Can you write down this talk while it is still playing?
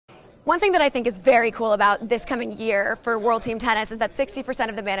One thing that I think is very cool about this coming year for World Team Tennis is that 60%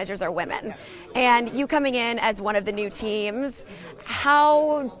 of the managers are women. And you coming in as one of the new teams,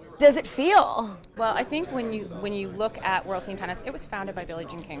 how does it feel? Well, I think when you look at World Team Tennis, it was founded by Billie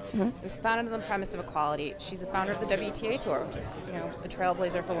Jean King. Mm-hmm. It was founded on the premise of equality. She's the founder of the WTA Tour, which is a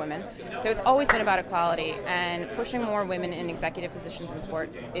trailblazer for women. So it's always been about equality, and pushing more women in executive positions in sport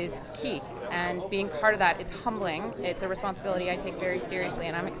is key. And being part of that, it's humbling. It's a responsibility I take very seriously,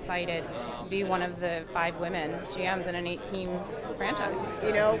 and I'm excited to be one of the 5 women GMs in an 8-team franchise.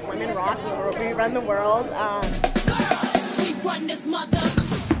 Women rock. We run the world. Girls, we run this mother.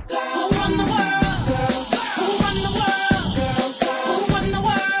 Girls, who run the world.